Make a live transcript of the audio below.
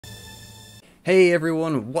Hey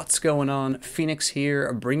everyone, what's going on? Phoenix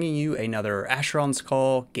here, bringing you another Asheron's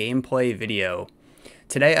Call gameplay video.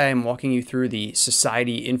 Today I am walking you through the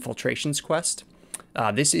Society Infiltrations Quest.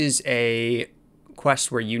 This is a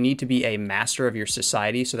quest where you need to be a master of your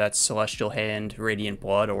society, so that's Celestial Hand, Radiant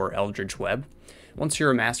Blood, or Eldritch Web. Once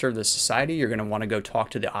you're a master of the society, you're going to want to go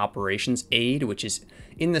talk to the operations aide, which is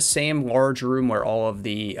in the same large room where all of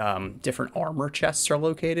the different armor chests are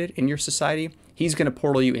located in your society. He's going to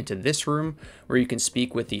portal you into this room where you can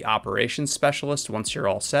speak with the operations specialist once you're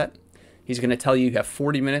all set. He's going to tell you have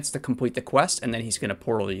 40 minutes to complete the quest, and then he's going to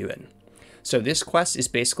portal you in. So this quest is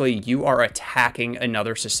basically you are attacking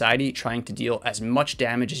another society, trying to deal as much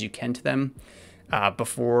damage as you can to them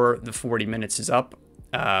before the 40 minutes is up.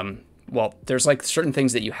 Well, there's like certain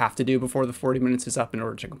things that you have to do before the 40 minutes is up in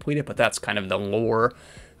order to complete it, but that's kind of the lore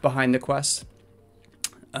behind the quest.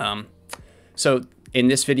 So in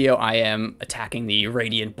this video, I am attacking the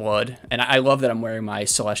Radiant Blood, and I love that I'm wearing my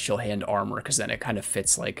Celestial Hand armor, because then it kind of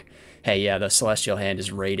fits like, hey, yeah, the Celestial Hand is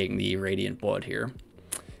raiding the Radiant Blood here.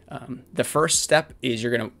 The first step is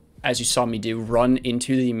you're going to, as you saw me do, run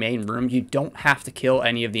into the main room. You don't have to kill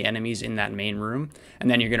any of the enemies in that main room, and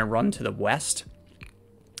then you're going to run to the west.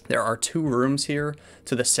 There are 2 rooms here,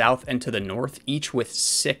 to the south and to the north, each with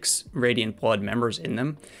 6 Radiant Blood members in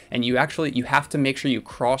them. And you have to make sure you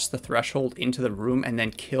cross the threshold into the room and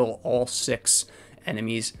then kill all 6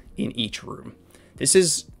 enemies in each room. This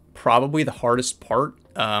is probably the hardest part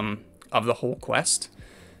of the whole quest.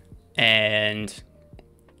 And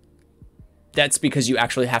that's because you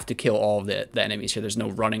actually have to kill all of the enemies here. There's no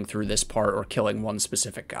running through this part or killing one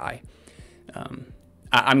specific guy.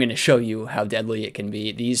 I'm going to show you how deadly it can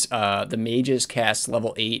be. These the mages cast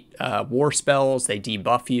level 8 war spells. They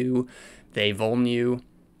debuff you, they vuln you,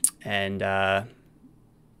 and yeah,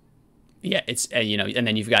 it's you know, and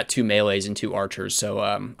then you've got 2 melees and 2 archers.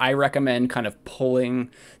 So I recommend kind of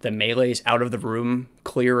pulling the melees out of the room,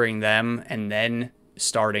 clearing them, and then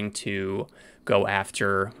starting to go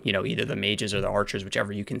after, you know, either the mages or the archers,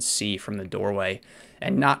 whichever you can see from the doorway,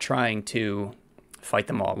 and not trying to fight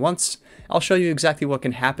them all at once. I'll show you exactly what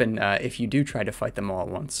can happen if you do try to fight them all at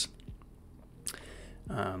once.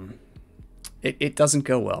 It doesn't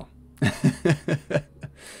go well.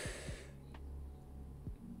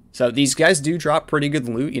 So these guys do drop pretty good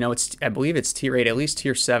loot. You know, I believe it's tier 8, at least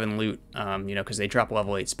tier 7 loot, you know, because they drop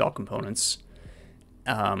level 8 spell components.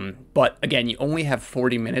 But again, you only have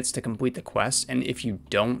 40 minutes to complete the quest, and if you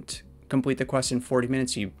don't complete the quest in 40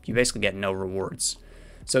 minutes, you basically get no rewards.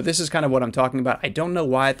 So this is kind of what I'm talking about. I don't know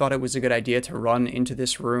why I thought it was a good idea to run into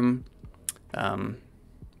this room.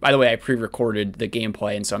 By the way, I pre-recorded the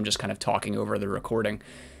gameplay, and so I'm just kind of talking over the recording.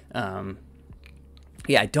 Yeah,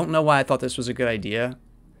 I don't know why I thought this was a good idea.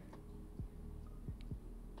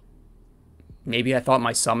 Maybe I thought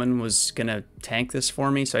my summon was going to tank this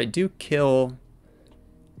for me. So I do kill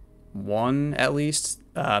 1 at least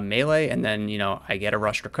melee, and then, you know, I get a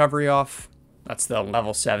rushed recovery off. That's the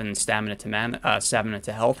level 7 stamina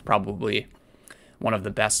to health, probably one of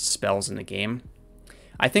the best spells in the game.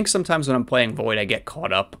 I think sometimes when I'm playing Void, I get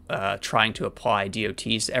caught up trying to apply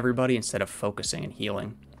DOTs to everybody instead of focusing and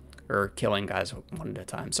healing, or killing guys one at a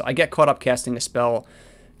time. So I get caught up casting a spell,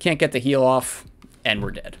 can't get the heal off, and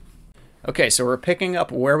we're dead. Okay, so we're picking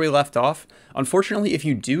up where we left off. Unfortunately, if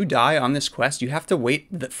you do die on this quest, you have to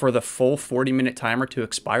wait for the full 40-minute timer to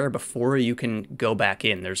expire before you can go back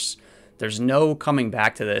in. There's no coming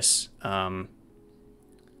back to this.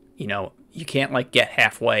 You know, you can't like get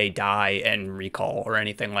halfway, die, and recall or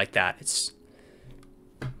anything like that. It's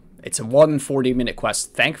a 40-minute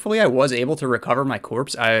quest. Thankfully, I was able to recover my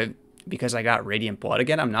corpse because I got Radiant Blood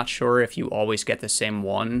again. I'm not sure if you always get the same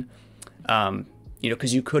one. You know,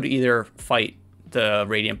 because you could either fight the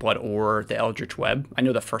Radiant Blood or the Eldritch Web. I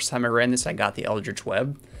know the first time I ran this, I got the Eldritch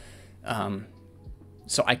Web.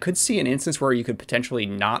 So I could see an instance where you could potentially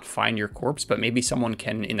not find your corpse, but maybe someone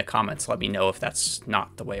can, in the comments, let me know if that's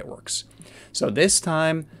not the way it works. So this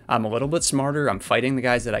time, I'm a little bit smarter. I'm fighting the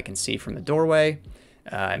guys that I can see from the doorway.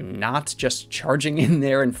 I'm not just charging in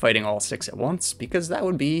there and fighting all 6 at once, because that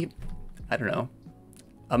would be, I don't know,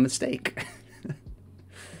 a mistake.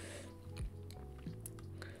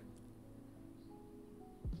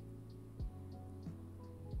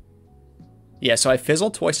 Yeah, so I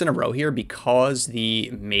fizzled twice in a row here because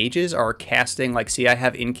the mages are casting, like, see, I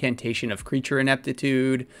have Incantation of Creature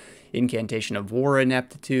Ineptitude, Incantation of War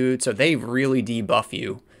Ineptitude, so they really debuff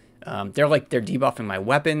you. They're debuffing my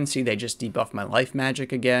weapon. See, they just debuff my life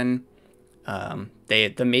magic again.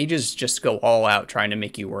 The mages just go all out trying to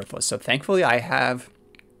make you worthless. So thankfully I have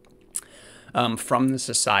From the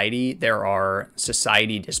Society, there are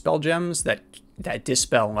Society Dispel Gems that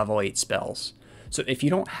dispel level 8 spells. So if you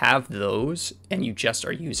don't have those and you just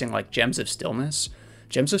are using like Gems of Stillness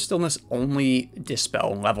only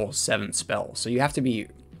dispel level 7 spells. So you have to be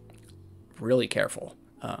really careful.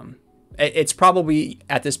 It's probably,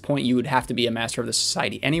 at this point, you would have to be a Master of the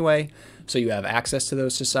Society anyway, so you have access to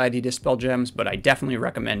those Society Dispel Gems, but I definitely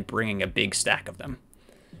recommend bringing a big stack of them.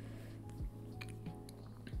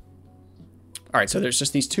 Alright, so there's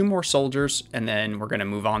just these 2 more soldiers, and then we're going to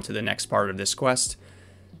move on to the next part of this quest.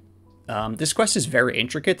 This quest is very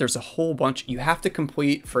intricate. There's a whole bunch. You have to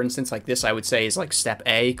complete, for instance, like this, I would say, is like step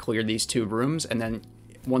A, clear these 2 rooms, and then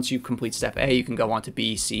once you complete step A, you can go on to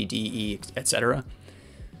B, C, D, E, etc.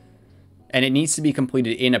 And it needs to be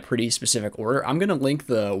completed in a pretty specific order. I'm going to link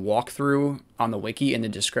the walkthrough on the wiki in the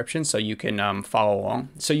description so you can follow along.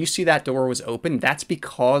 So you see that door was open. That's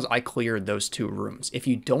because I cleared those 2 rooms. If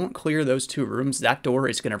you don't clear those 2 rooms, that door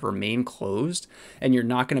is going to remain closed, and you're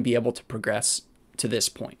not going to be able to progress to this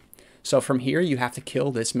point. So from here, you have to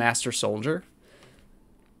kill this Master Soldier.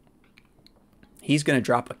 He's going to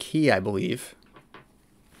drop a key, I believe.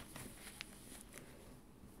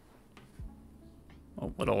 A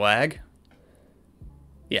little lag.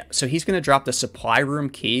 Yeah, so he's going to drop the supply room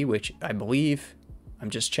key, which I believe, I'm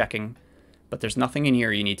just checking, but there's nothing in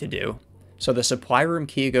here you need to do. So the supply room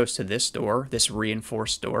key goes to this door, this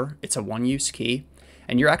reinforced door. It's a 1-use key,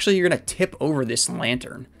 and you're going to tip over this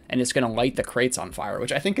lantern, and it's going to light the crates on fire,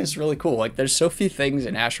 which I think is really cool. Like, there's so few things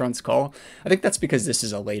in Asheron's Call. I think that's because this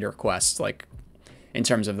is a later quest, like, in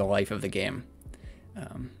terms of the life of the game.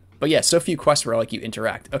 But yeah, so few quests where like you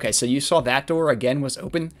interact. Okay, so you saw that door again was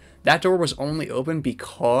open. That door was only open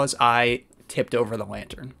because I tipped over the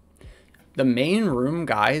lantern. The main room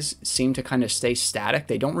guys seem to kind of stay static.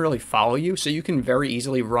 They don't really follow you, so you can very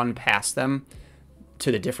easily run past them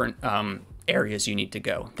to the different areas you need to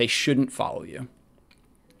go. They shouldn't follow you.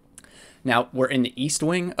 Now, we're in the east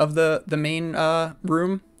wing of the main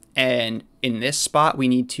room, and in this spot, we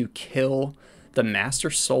need to kill the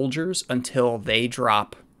Master Soldiers until they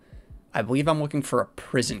drop. I believe I'm looking for a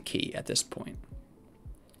prison key at this point.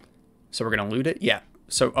 So we're going to loot it. Yeah.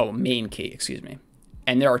 So, oh, main key, excuse me.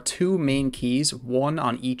 And there are 2 main keys, 1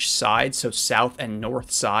 on each side, so south and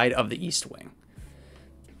north side of the east wing.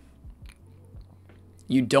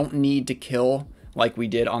 You don't need to kill like we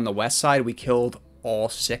did on the west side. We killed all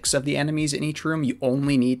 6 of the enemies in each room. You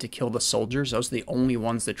only need to kill the soldiers. Those are the only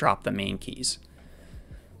ones that drop the main keys.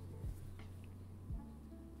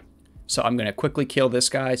 So I'm going to quickly kill this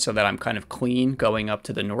guy so that I'm kind of clean going up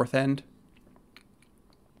to the north end.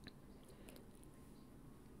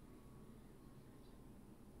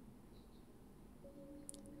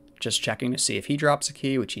 Just checking to see if he drops a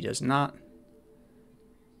key, which he does not.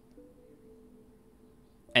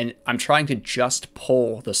 And I'm trying to just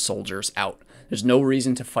pull the soldiers out. There's no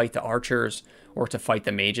reason to fight the archers or to fight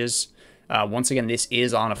the mages. Once again, this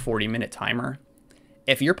is on a 40-minute timer.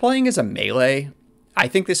 If you're playing as a melee, I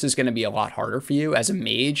think this is going to be a lot harder for you. As a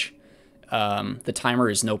mage, the timer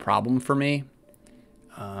is no problem for me.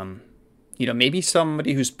 You know, maybe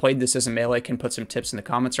somebody who's played this as a melee can put some tips in the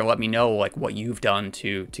comments or let me know like what you've done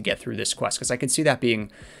to get through this quest, because I could see that being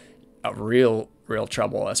a real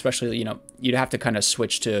trouble, especially, you know, you'd have to kind of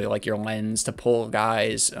switch to like your lens to pull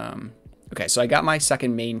guys. Okay, so I got my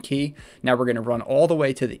second main key. Now we're going to run all the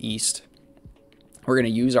way to the east. We're going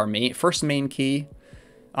to use our first main key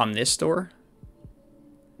on this door.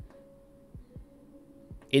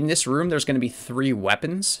 In this room, there's going to be 3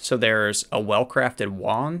 weapons. So there's a well-crafted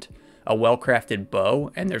wand, a well-crafted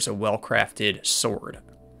bow, and there's a well-crafted sword,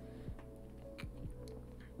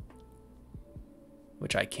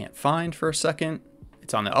 which I can't find for a second.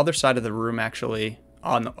 It's on the other side of the room, actually.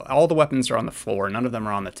 All the weapons are on the floor. None of them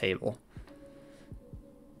are on the table.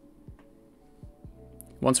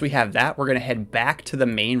 Once we have that, we're going to head back to the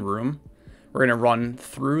main room. We're going to run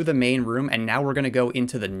through the main room, and now we're going to go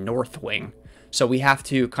into the north wing. So we have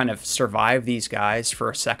to kind of survive these guys for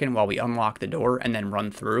a second while we unlock the door and then run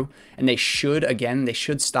through. And they should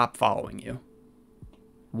stop following you.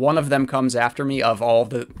 One of them comes after me of all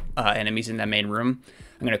the enemies in that main room.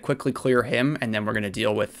 I'm going to quickly clear him, and then we're going to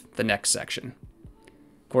deal with the next section.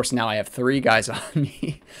 Of course, now I have 3 guys on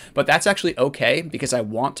me. But that's actually okay, because I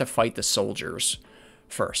want to fight the soldiers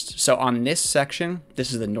first. So on this section,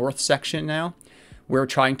 this is the north section now, we're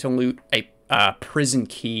trying to loot a prison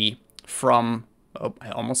key from, oh, I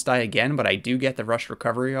almost die again, but I do get the rush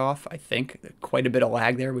recovery off, I think. Quite a bit of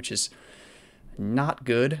lag there, which is not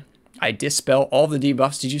good. I dispel all the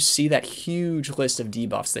debuffs. Did you see that huge list of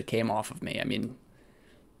debuffs that came off of me? I mean,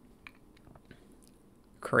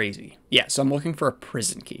 crazy. Yeah, so I'm looking for a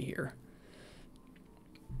prison key here.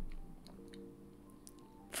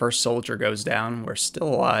 first soldier goes down. We're still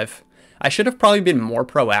alive. I should have probably been more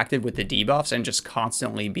proactive with the debuffs and just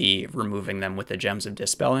constantly be removing them with the Gems of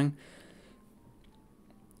Dispelling.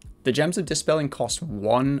 The Gems of Dispelling cost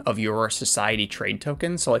 1 of your Society trade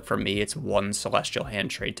tokens. So like for me, it's 1 Celestial Hand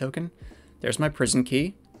trade token. There's my prison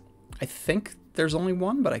key. I think there's only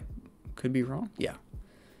 1, but I could be wrong. Yeah.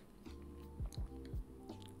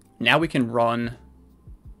 Now we can run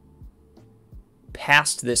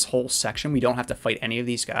past this whole section. We don't have to fight any of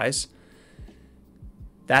these guys.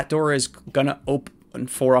 That door is going to open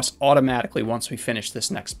for us automatically once we finish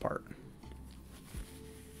this next part.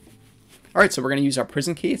 All right, so we're going to use our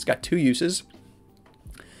prison key. It's got 2 uses.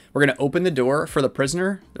 We're going to open the door for the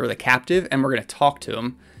prisoner or the captive, and we're going to talk to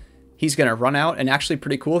him. He's going to run out, and actually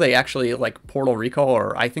pretty cool. They actually like portal recall,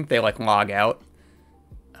 or I think they like log out.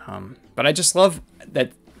 But I just love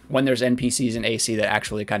that when there's NPCs in AC that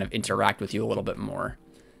actually kind of interact with you a little bit more.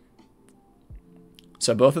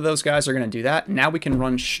 So both of those guys are going to do that. Now we can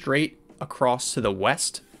run straight across to the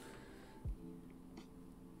west.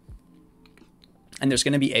 And there's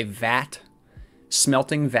going to be a vat,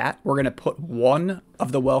 smelting vat. We're going to put 1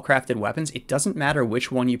 of the well-crafted weapons. It doesn't matter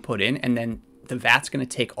which one you put in, and then the vat's going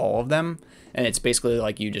to take all of them. And it's basically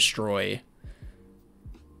like you destroy,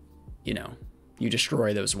 you know, you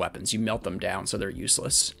destroy those weapons. You melt them down so they're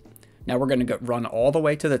useless. Now we're going to run all the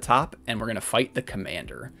way to the top, and we're going to fight the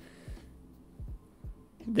commander.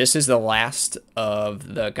 This is the last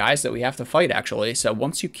of the guys that we have to fight, actually. So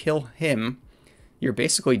once you kill him, you're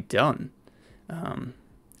basically done.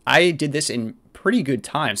 I did this in pretty good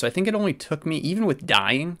time, so I think it only took me, even with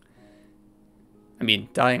dying, I mean,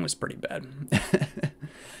 dying was pretty bad.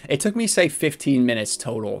 It took me, say, 15 minutes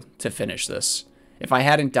total to finish this. If I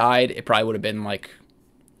hadn't died, it probably would have been like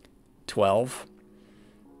 12.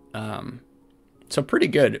 So pretty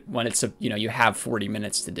good when it's, you know, you have 40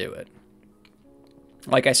 minutes to do it.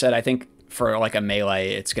 Like I said, I think for like a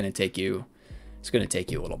melee, it's going to take you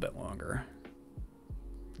a little bit longer.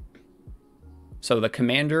 So the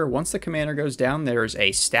commander, once the commander goes down, there's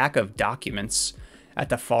a stack of documents at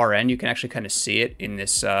the far end. You can actually kind of see it in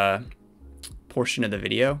this portion of the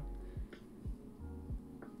video.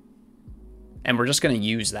 And we're just going to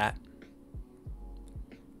use that.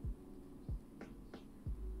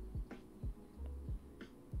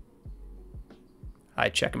 I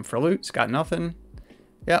check him for loot. It's got nothing.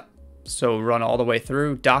 Yeah. So run all the way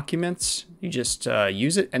through. Documents. You just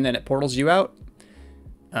use it, and then it portals you out.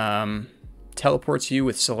 Teleports you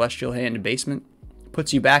with Celestial Hand basement.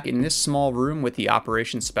 Puts you back in this small room with the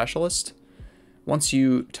operations specialist. Once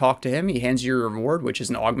you talk to him, he hands you your reward, which is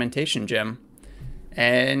an augmentation gem.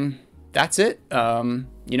 And that's it.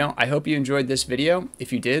 You know, I hope you enjoyed this video.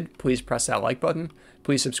 If you did, please press that like button.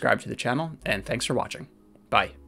 Please subscribe to the channel, and thanks for watching. Bye.